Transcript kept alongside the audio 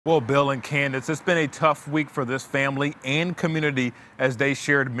Well, Bill and Candace, it's been a tough week for this family and community as they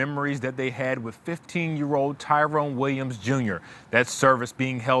shared memories that they had with 15-year-old Tyrone Williams Jr. That service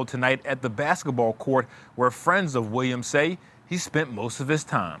being held tonight at the basketball court where friends of Williams say he spent most of his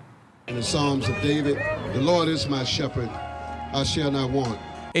time. In the Psalms of David, the Lord is my shepherd, I shall not want.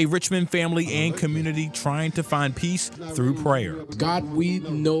 A Richmond family and community trying to find peace through prayer. God, we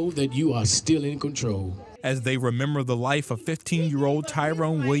know that you are still in control. As they remember the life of 15-year-old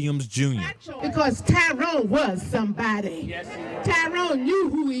Tyrone Williams Jr. Because Tyrone was somebody. Tyrone knew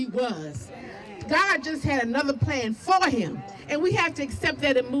who he was. God just had another plan for him, and we have to accept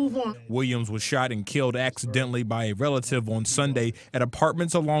that and move on. Williams was shot and killed accidentally by a relative on Sunday at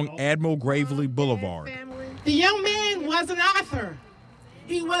apartments along Admiral Gravely Boulevard. The young man was an author.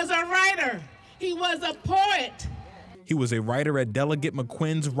 He was a writer. He was a poet. He was a writer at Delegate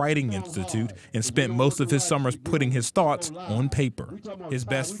McQuinn's Writing Institute and spent most of his summers putting his thoughts on paper. His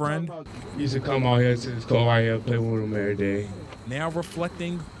best friend used to come out here to the school out here and play with him every day. Now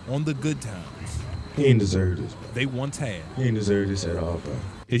reflecting on the good times he didn't deserve this. They once had. He didn't deserve this at all, bro.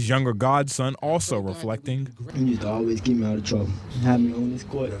 His younger godson also reflecting. He used to always keep me out of trouble. Have me on this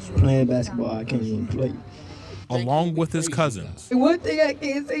court playing basketball, I can't even play. Along with his cousins. One thing I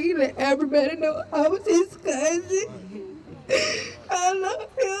can't say, he let everybody know I was his cousin. I love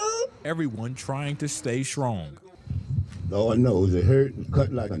him. Everyone trying to stay strong. Lord knows it hurt and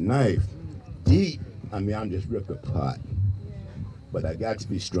cut like a knife. Deep. I mean, I'm just ripped apart. But I got to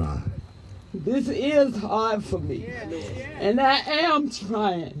be strong. This is hard for me. And I am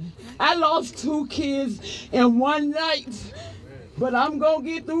trying. I lost 2 kids in one night. But I'm going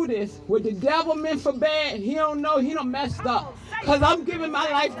to get through this. What the devil meant for bad, he don't know, he done messed up. Because I'm giving my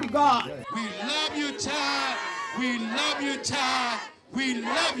life to God. We love you, Ty. We love you, Ty. We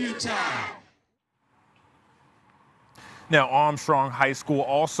love you, Ty. Now, Armstrong High School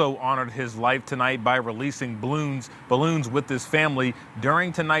also honored his life tonight by releasing balloons with his family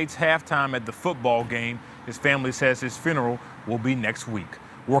during tonight's halftime at the football game. His family says his funeral will be next week.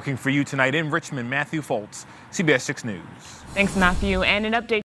 Working for you tonight in Richmond, Matthew Foltz, CBS 6 News. Thanks, Matthew. And an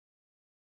update